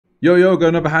Yo, got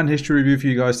another hand history review for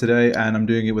you guys today, and I'm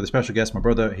doing it with a special guest, my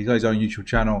brother. He's got his own YouTube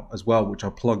channel as well, which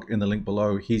I'll plug in the link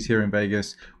below. He's here in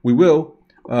Vegas. We will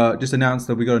just announce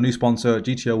that we got a new sponsor,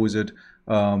 GTO Wizard.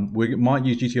 We might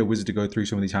use GTO Wizard to go through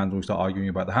some of these hands when we start arguing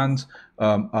about the hands.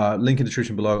 Link in the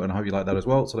description below, and I hope you like that as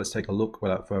well. So let's take a look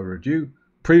without further ado.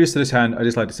 Previous to this hand, I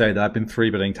just like to say that I've been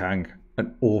 3-betting Tang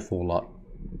an awful lot.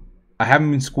 I haven't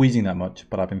been squeezing that much,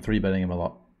 but I've been 3-betting him a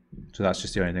lot. So that's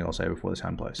just the only thing I'll say before this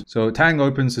hand plays. So Tang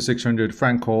opens to 600,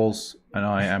 Frank calls, and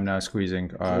I am now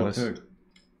squeezing. I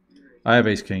have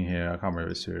ace king here. I can't remember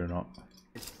if it's 2 or not.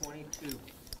 It's 22.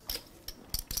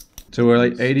 So we're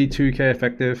like 82k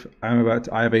effective. I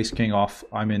have ace king off.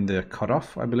 I'm in the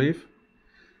cutoff, I believe.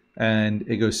 And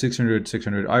it goes 600,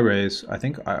 600. I raise. I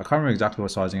can't remember exactly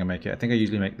what sizing I make it. I think I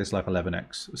usually make this like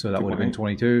 11x. So that would have been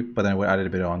 22, but then we added a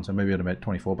bit on. So maybe I'd have made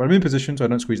 24. But I'm in position, so I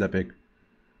don't squeeze that big.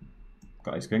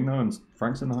 Got ace king though, and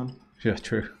Frank's in the hand. Yeah,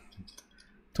 true.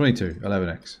 22,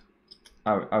 11x.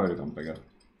 I would have gone bigger.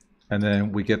 And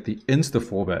then we get the insta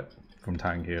 4-bet from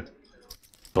Tang here.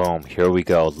 Boom, here we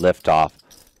go. Lift off.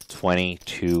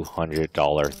 $2,200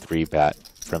 3-bet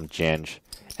from Ginge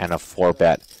and a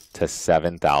 4-bet to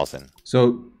 7,000.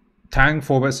 So Tang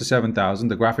 4-bets to 7,000.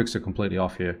 The graphics are completely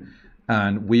off here.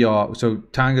 And we are, so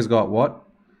Tang has got what?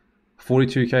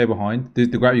 42k behind. You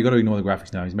got to ignore the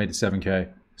graphics now. He's made it 7k.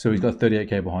 So he's got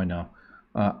 38k behind now.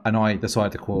 And I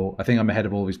decided to call. I think I'm ahead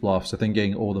of all of his bluffs. I think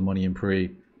getting all the money in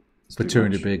pre for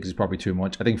 200 bigs is probably too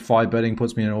much. I think 5-betting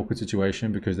puts me in an awkward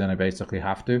situation because then I basically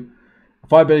have to.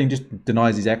 5-betting just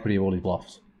denies his equity of all his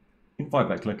bluffs. You can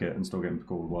 5-bet click it and still get him to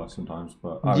call worse sometimes.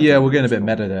 But yeah, we're getting a bit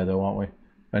meta there though, aren't we?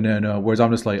 And then whereas I'm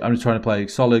just trying to play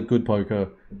solid, good poker.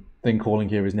 I think calling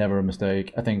here is never a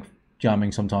mistake. I think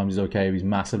jamming sometimes is okay if he's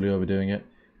massively overdoing it.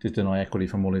 Just deny equity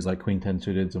from all his like queen 10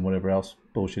 suited and whatever else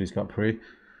bullshit he's got pre.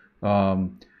 But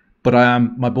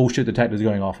my bullshit detector is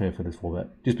going off here for this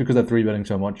 4-bet just because I'm 3-betting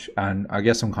so much, and I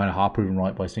guess I'm kind of half proven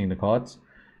right by seeing the cards.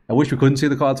 I wish we couldn't see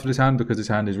the cards for this hand because this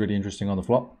hand is really interesting on the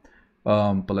flop.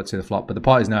 But let's see the flop. But the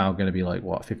pot is now going to be like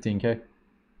what, 15k?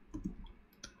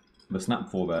 The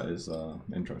snap 4-bet is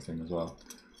interesting as well.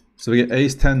 So we get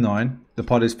ace 10 9. The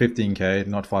pot is 15k,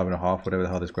 not 5.5, whatever the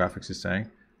hell this graphics is saying.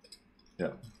 Yeah.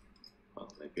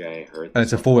 Maybe I heard. And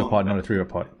it's a 4-bet pot, not a 3-bet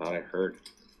pot. I thought I heard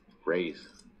raise.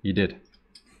 You did.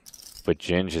 But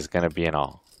Ginge is going to be in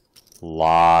a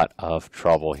lot of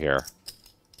trouble here.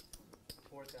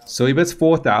 So he bets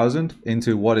 4,000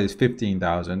 into what is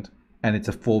 15,000, and it's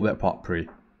a 4-bet pot pre.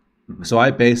 So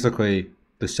I basically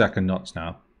the second nuts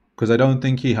now because I don't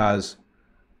think he has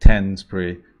 10s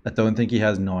pre. I don't think he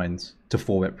has 9s to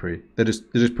 4-bet pre. They're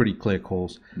just pretty clear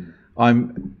calls.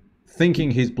 I'm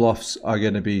thinking his bluffs are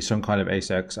going to be some kind of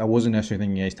ace X. I wasn't necessarily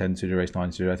thinking ace 10 suited or ace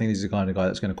 9 suited. I think he's the kind of guy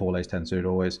that's going to call ace 10 suited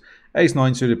always. Ace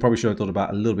 9 suited probably should have thought about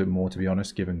a little bit more, to be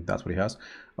honest, given that's what he has.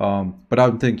 But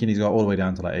I'm thinking he's got all the way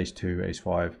down to like ace 2, ace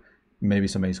 5, maybe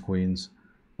some ace queens.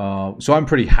 So I'm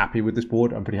pretty happy with this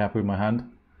board. I'm pretty happy with my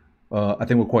hand. I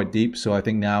think we're quite deep, so I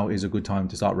think now is a good time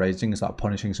to start raising and start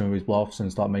punishing some of his bluffs and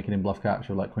start making him bluff catch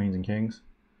with like queens and kings.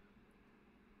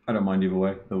 I don't mind either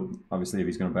way. Obviously, if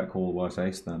he's going to bet call worse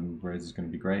ace, then raise is going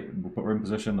to be great. We're in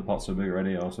position. The pot's so big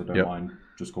already. I also don't mind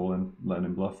just calling, letting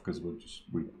him bluff because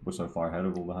we're so far ahead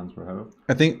of all the hands we're ahead of.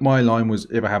 I think my line was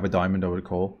if I have a diamond, I would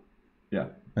call. Yeah.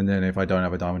 And then if I don't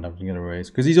have a diamond, I'm going to raise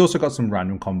because he's also got some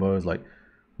random combos like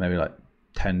maybe like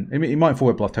 10. I mean, he might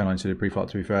 4-bet bluff 10-9 suited pre-flop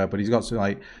to be fair, but he's got some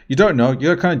like you don't know. You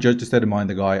got to kind of judge the state of mind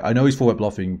of the guy. I know he's 4-bet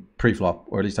bluffing pre-flop,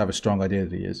 or at least have a strong idea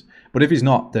that he is. But if he's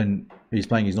not, then he's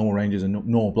playing his normal ranges and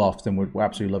normal bluffs, then we're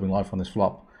absolutely loving life on this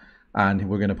flop, and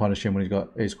we're going to punish him when he's got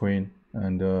ace queen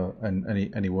and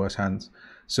any worse hands.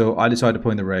 So I decided to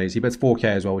put in the raise. He bets 4k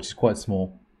as well, which is quite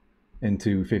small,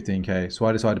 into 15k. So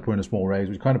I decided to put in a small raise,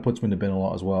 which kind of puts him in the bin a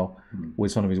lot as well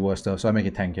with some of his worst stuff. So I make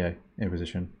it 10k in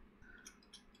position.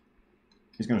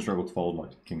 He's going to struggle to fold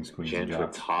like kings, queens, and Ginge jacks.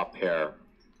 with top pair.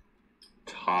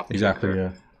 Exactly, kicker.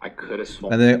 yeah. I could have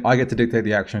sworn. And then I get to dictate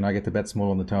the action. I get to bet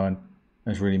small on the turn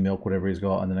and just really milk whatever he's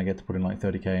got, and then I get to put in like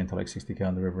 30k into like 60k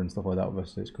on the river and stuff like that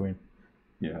versus ace queen.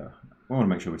 Yeah, we want to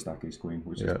make sure we stack ace queen,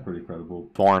 which is pretty credible.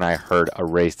 Sworn I heard a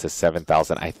raise to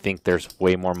 7,000. I think there's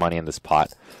way more money in this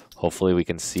pot. Hopefully we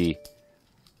can see.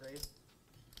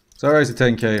 So I raised to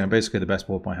 10k and basically the best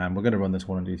board by hand. We're going to run this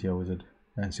one on DTO Wizard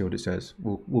and see what it says.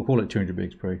 We'll call it 200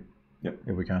 bigs pre,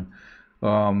 if we can.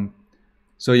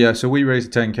 So yeah, so we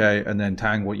raised to 10k and then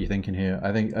Tang. What you thinking here?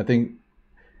 I think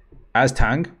as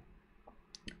Tang,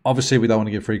 Obviously, we don't want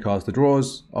to give free cards to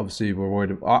draws. Obviously, we're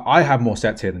worried. I have more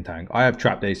sets here than Tang. I have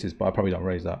trapped aces, but I probably don't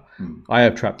raise that. I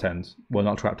have trapped tens. Well,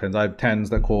 not trapped tens. I have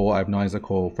tens that call. I have nines that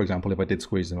call. For example, if I did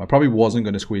squeeze them, I probably wasn't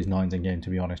going to squeeze nines in game,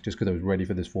 to be honest, just because I was ready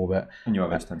for this 4-bet. And you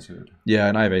have ace 10 suited. Yeah,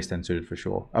 and I have ace 10 suited for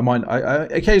sure. I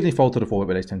occasionally fold to the 4-bet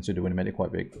with ace 10 suited when it made it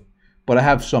quite big. But I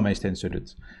have some ace 10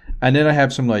 suited. And then I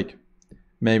have some like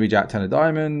maybe jack 10 of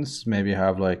diamonds. Maybe I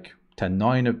have like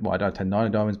 10-9 of, well, I don't have 10-9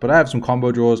 of diamonds, but I have some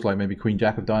combo draws like maybe queen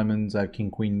jack of diamonds. I have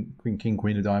king queen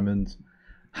of diamonds.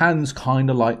 Hands kind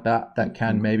of like that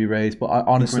can maybe raise, but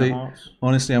honestly,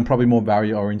 I'm probably more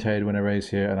value orientated when I raise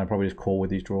here, and I probably just call with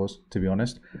these draws, to be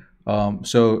honest.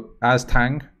 So as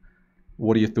Tang,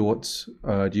 what are your thoughts?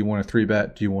 Do you want a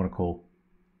 3-bet? Do you want to call?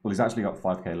 Well, he's actually got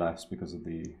 5k less because of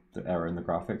the error in the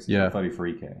graphics. He's got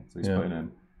 33k, so he's putting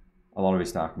in a lot of his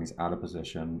stack, and he's out of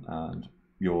position, and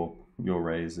your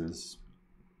raise is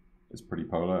pretty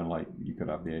polar, and like you could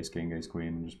have the ace king, ace queen,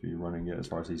 and just be running it as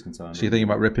far as he's concerned. So you're thinking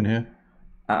about ripping here?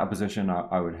 At a position,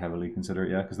 I would heavily consider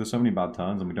it, because there's so many bad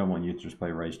turns, and we don't want you to just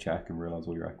play raise check and realize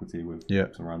all your equity with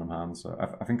some random hands. So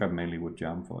I think I mainly would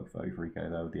jam for like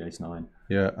 33k there with the ace 9.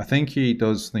 Yeah, I think he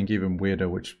does think even weirder,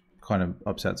 which kind of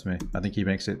upsets me. I think he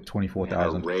makes it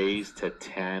 24,000. Raise to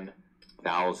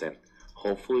 10,000.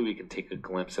 Hopefully we can take a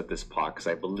glimpse at this pot, because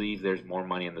I believe there's more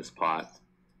money in this pot.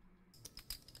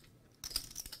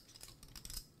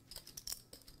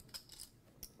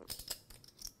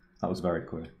 That was very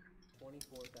quick.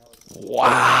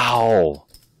 Wow.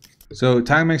 So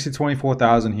Tang makes it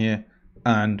 24,000 here,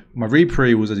 and my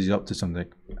re-pre was that he's up to something.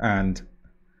 And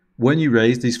when you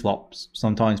raise these flops,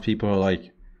 sometimes people are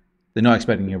like, they're not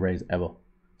expecting you to raise ever.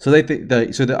 So I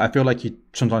feel like he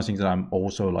sometimes thinks that I'm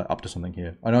also like up to something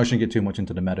here. I know I shouldn't get too much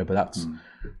into the meta, but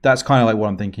that's kind of like what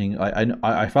I'm thinking.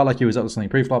 I felt like he was up to something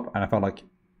pre-flop, and I felt like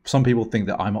some people think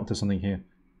that I'm up to something here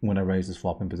when I raise this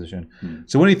flop in position.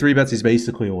 So when he 3-bets, he's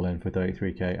basically all in for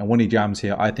 33k. And when he jams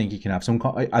here, I think he can have some.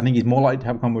 I think he's more likely to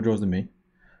have combo draws than me.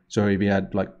 So if he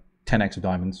had like 10x of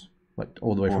diamonds, like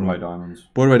all the way from diamonds,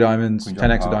 border by diamonds,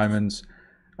 10x of diamonds,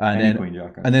 and then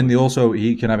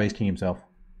he can have ace king himself.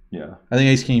 Yeah, I think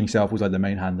ace king himself was like the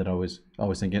main hand that I was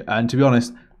thinking. And to be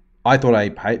honest, I thought I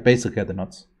basically had the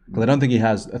nuts, because I don't think he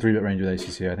has a 3-bet range with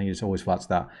aces here. I think he just always flats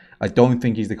that. I don't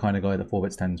think he's the kind of guy that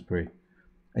 4-bets 10s pre.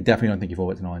 I definitely don't think he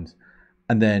 4-bets 9s.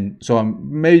 And then, so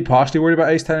I'm maybe partially worried about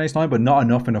ace 10 and ace 9, but not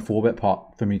enough in a 4-bet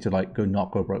pot for me to like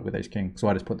not go broke with ace king. So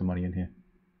I just put the money in here.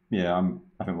 Yeah,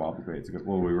 I think we'll be great to go.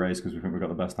 Well, we raise because we think we've got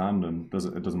the best hand, and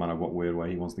it doesn't matter what weird way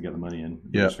he wants to get the money in.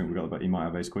 I just think we've got the, he might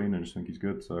have ace queen, and I just think he's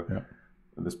good. So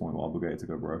at this point, we're obligated to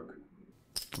go broke.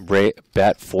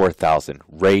 Bet 4,000,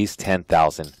 raise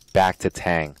 10,000, back to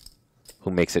Tang,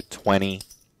 who makes it 24.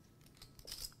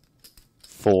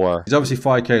 He's obviously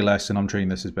 5k less, and I'm treating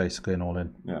this as basically an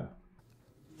all-in. Yeah.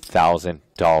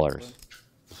 $1,000.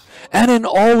 And an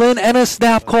all-in and a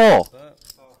snap call.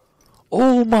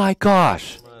 Oh my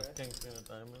gosh.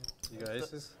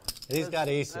 He's got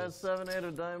aces. That's 7, 8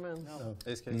 of diamonds. No.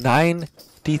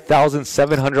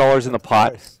 $90,700 in the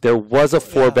pot. There was a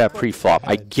 4-bet pre-flop.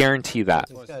 I guarantee that.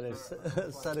 He's got a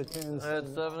set of tens.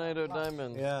 That's 7, 8 of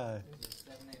diamonds. Yeah.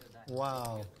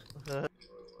 Wow.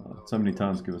 So many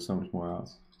times give us so much more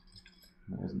outs.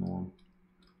 That isn't the one.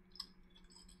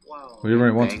 Wow. We didn't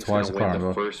really once or twice. I can't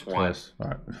remember. First one. Twice. All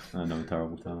right. Another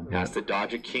terrible turn. Has to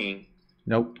dodge a king.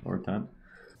 Nope. Or a 10.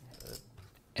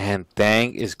 And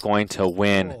Thang is going to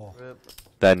win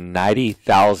the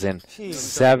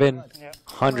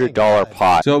 $90,700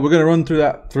 pot. So we're going to run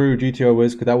through GTO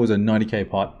Wiz, because that was a 90k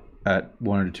pot at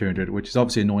 100, 200, which is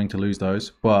obviously annoying to lose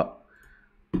those, but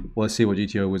let's see what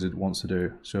GTO Wizard wants to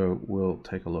do. So we'll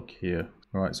take a look here.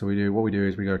 All right, so what we do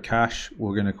is we go cash.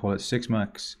 We're going to call it 6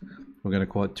 max. We're going to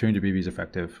call it 200 BBs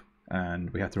effective. And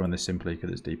we have to run this simply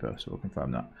because it's deeper, so we'll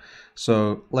confirm that.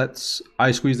 So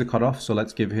I squeeze the cutoff, so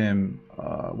let's give him,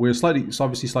 it's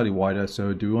obviously slightly wider,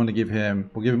 so do we want to give him,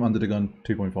 we'll give him under the gun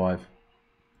 2.5.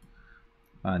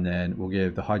 And then we'll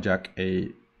give the hijack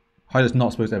hijack's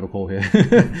not supposed to ever call here.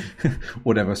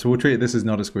 Whatever, so we'll treat this as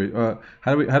not a squeeze.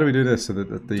 How do we do this? So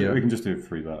that we can just do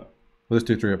 3-bet. We'll just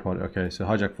do 3-bet pot, okay, so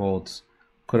hijack folds,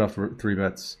 cutoff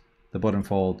 3-bets, the button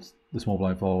folds, the small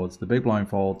blind folds, the big blind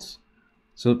folds.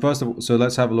 So first of all,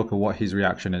 let's have a look at what his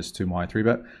reaction is to my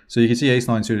 3-bet. So you can see ace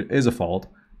 9 suited is a fold,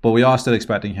 but we are still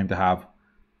expecting him to have,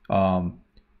 I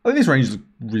think his range is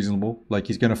reasonable. Like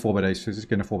he's going to 4-bet aces, he's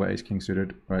going to 4-bet ace king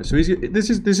suited, right? So this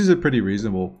is a pretty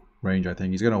reasonable range, I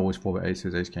think. He's going to always 4-bet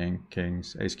aces, ace king,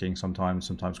 kings, ace king sometimes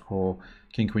call,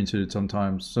 king queen suited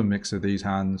sometimes, some mix of these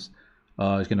hands.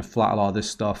 He's going to flat a lot of this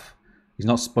stuff. He's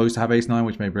not supposed to have ace-9,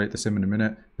 which may break the sim in a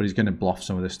minute, but he's going to bluff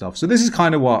some of this stuff. So this is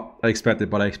kind of what I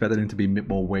expected, but I expected him to be a bit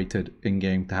more weighted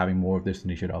in-game to having more of this than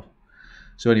he should have.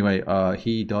 So anyway,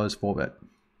 he does 4-bet.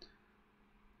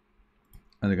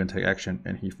 And they're going to take action,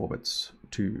 and he 4-bets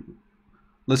to,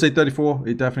 let's say 34.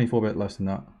 He definitely 4-bet less than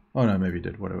that. Oh no, maybe he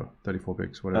did, whatever. 34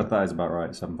 bigs, whatever. That is about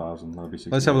right, 7,000. That'd be 60.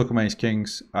 Let's have a look at my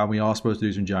ace-kings. We are supposed to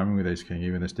do some jamming with ace-king,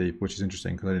 even this deep, which is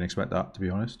interesting, because I didn't expect that, to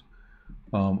be honest.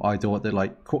 I thought that,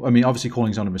 like, I mean, obviously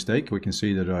calling's not a mistake. We can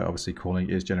see that obviously calling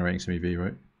is generating some EV,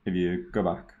 right? If you go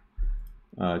back,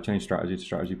 change strategy to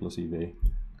strategy plus EV,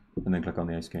 and then click on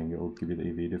the ace king, it will give you the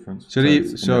EV difference. So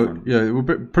yeah, we're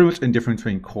pretty much indifferent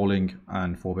between calling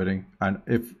and 4-betting. And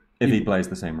if he plays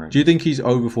the same range. Do you think he's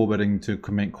over 4-betting to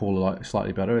make call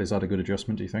slightly better? Is that a good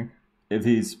adjustment, do you think? If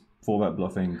he's 4-bet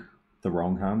bluffing the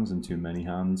wrong hands and too many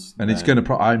hands, and it's going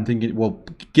to. I'm thinking, well,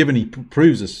 given he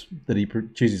proves us that he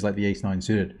chooses like the ace-9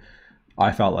 suited,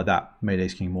 I felt like that made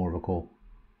ace-king more of a call.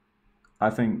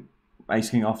 I think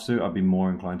ace-king offsuit, I'd be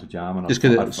more inclined to jam, and just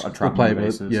because I'd trap play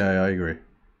bases. Yeah, I agree.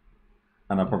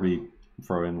 And I'd probably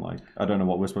throw in, like, I don't know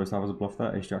what we're supposed to have as a bluff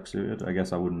there. Ace-jack suited. I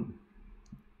guess I wouldn't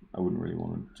really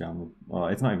want to jam. Well,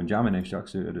 it's not even jamming ace-jack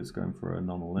suited. It's going for a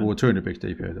non-all in. Well, 200 bigs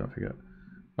deep here. Don't forget.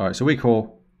 All right, so we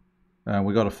call.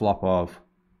 We got a flop of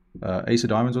ace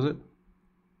of diamonds, was it?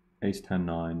 Ace 10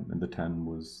 9, and the 10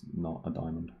 was not a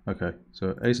diamond. Okay,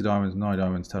 so ace of diamonds, 9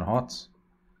 diamonds, 10 hearts,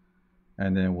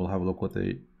 and then we'll have a look what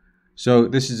the. So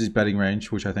this is his betting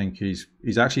range, which I think he's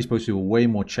actually supposed to do way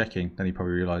more checking than he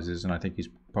probably realizes, and I think he's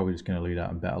probably just going to lead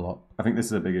out and bet a lot. I think this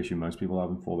is a big issue most people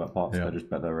have in 4-bet pots. Yeah. They just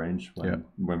bet their range when, Yeah.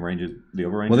 when range is the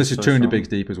other range. Well, this is so 200 strong. bigs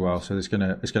deep as well, so it's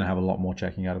gonna have a lot more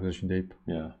checking out of position deep.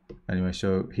 Yeah. Anyway,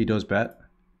 so he does bet.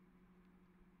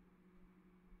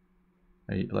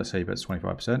 Let's say he bets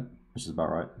 25%. Which is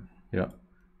about right. Yeah.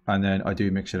 And then I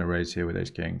do mix in a raise here with ace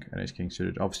king and ace king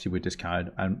suited. Obviously we're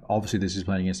discounted, and obviously this is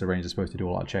playing against a range that's supposed to do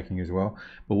a lot of checking as well.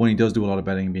 But when he does do a lot of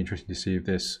betting, it'd be interesting to see if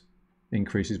this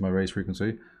increases my raise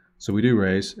frequency. So we do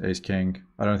raise ace king.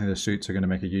 I don't think the suits are going to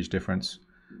make a huge difference.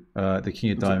 The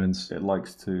king of diamonds It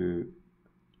likes to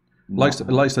likes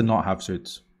to not have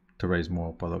suits to raise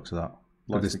more by the looks of that.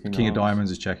 But Likes this the king of of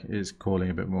hearts. diamonds is calling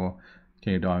a bit more.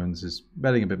 King of diamonds is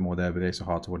betting a bit more there, but ace of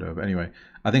hearts or whatever. But anyway,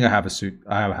 I think I have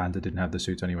a hand that didn't have the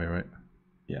suits anyway, right?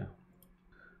 Yeah.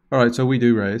 All right, so we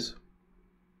do raise.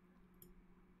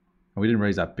 And we didn't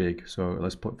raise that big, so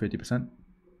let's put 50%.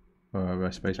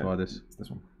 Spacebar this. It's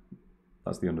this one.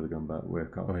 That's the under the gun bet. We're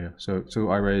cut. Oh yeah, so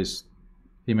I raised.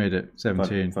 He made it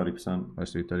 17. 30%.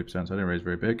 Let's do 30%. So I didn't raise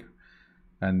very big.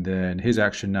 And then his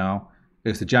action now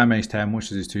is to jam ace 10, which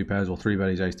is his 2 pairs, or 3-bet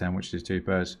his ace 10, which is his 2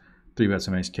 pairs. 3-bet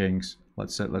some ace kings.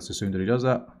 Let's assume that he does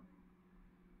that.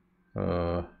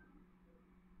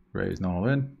 Raise non all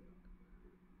in.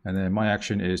 And then my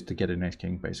action is to get an ace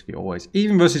king basically always,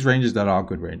 even versus ranges that are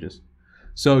good ranges.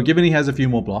 So given he has a few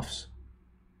more bluffs,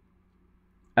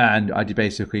 and he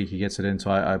gets it in. So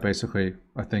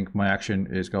I think my action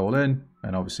is go all in,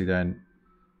 and obviously then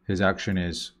his action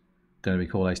is going to be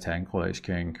call ace 10, call ace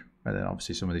king, and then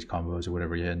obviously some of these combos or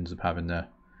whatever he ends up having there.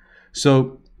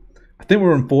 So I think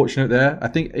we're unfortunate there. I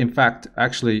think, in fact,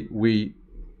 actually, we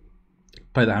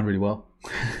played the hand really well.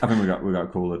 I think we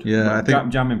got cooled. Yeah, I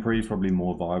think jamming pre is probably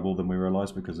more viable than we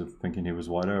realized because of thinking he was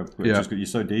wider. Yeah. Just you're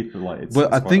so deep, but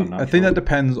like I think that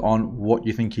depends on what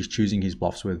you think he's choosing his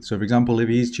bluffs with. So, for example, if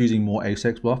he's choosing more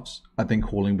ace-x bluffs, I think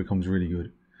calling becomes really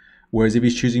good. Whereas if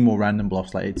he's choosing more random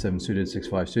bluffs like 8-7 suited,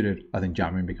 6-5 suited, I think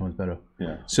jamming becomes better.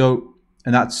 Yeah. So.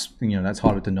 And that's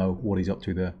harder to know what he's up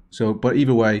to there. So, but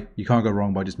either way, you can't go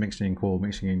wrong by just mixing in call,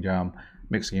 mixing in jam,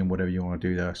 mixing in whatever you want to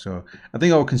do there. So, I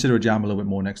think I'll consider a jam a little bit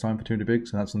more next time for 200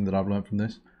 bigs, and that's something that I've learned from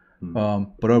this.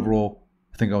 But overall,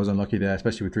 I think I was unlucky there,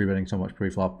 especially with 3-betting so much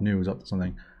pre-flop. Knew it was up to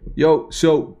something. Yo,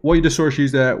 so what you just saw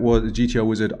issues there was the GTO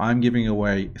Wizard. I'm giving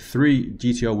away 3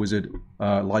 GTO Wizard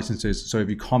licenses. So if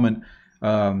you comment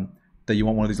that you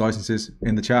want one of these licenses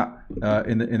in the chat,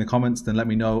 in the comments, then let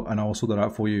me know, and I'll sort that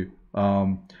out for you.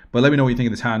 But let me know what you think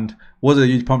of this hand. Was it a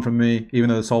huge punt from me, even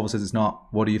though the solver says it's not?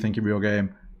 What do you think in real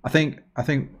game? I think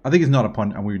it's not a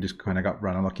punt, and we just kind of got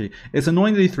ran unlucky. It's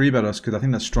annoying that he 3-bet us because I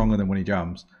think that's stronger than when he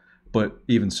jams. But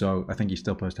even so, I think he's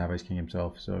still supposed to have ace king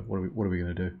himself. So what are we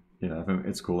gonna do? Yeah, I think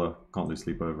it's cooler. Can't lose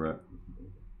sleep over it.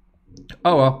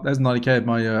 Oh well, there's 90k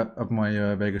of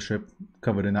my Vegas trip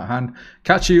covered in that hand.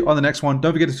 Catch you on the next one.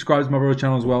 Don't forget to subscribe to my brother's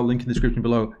channel as well. Link in the description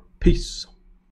below. Peace.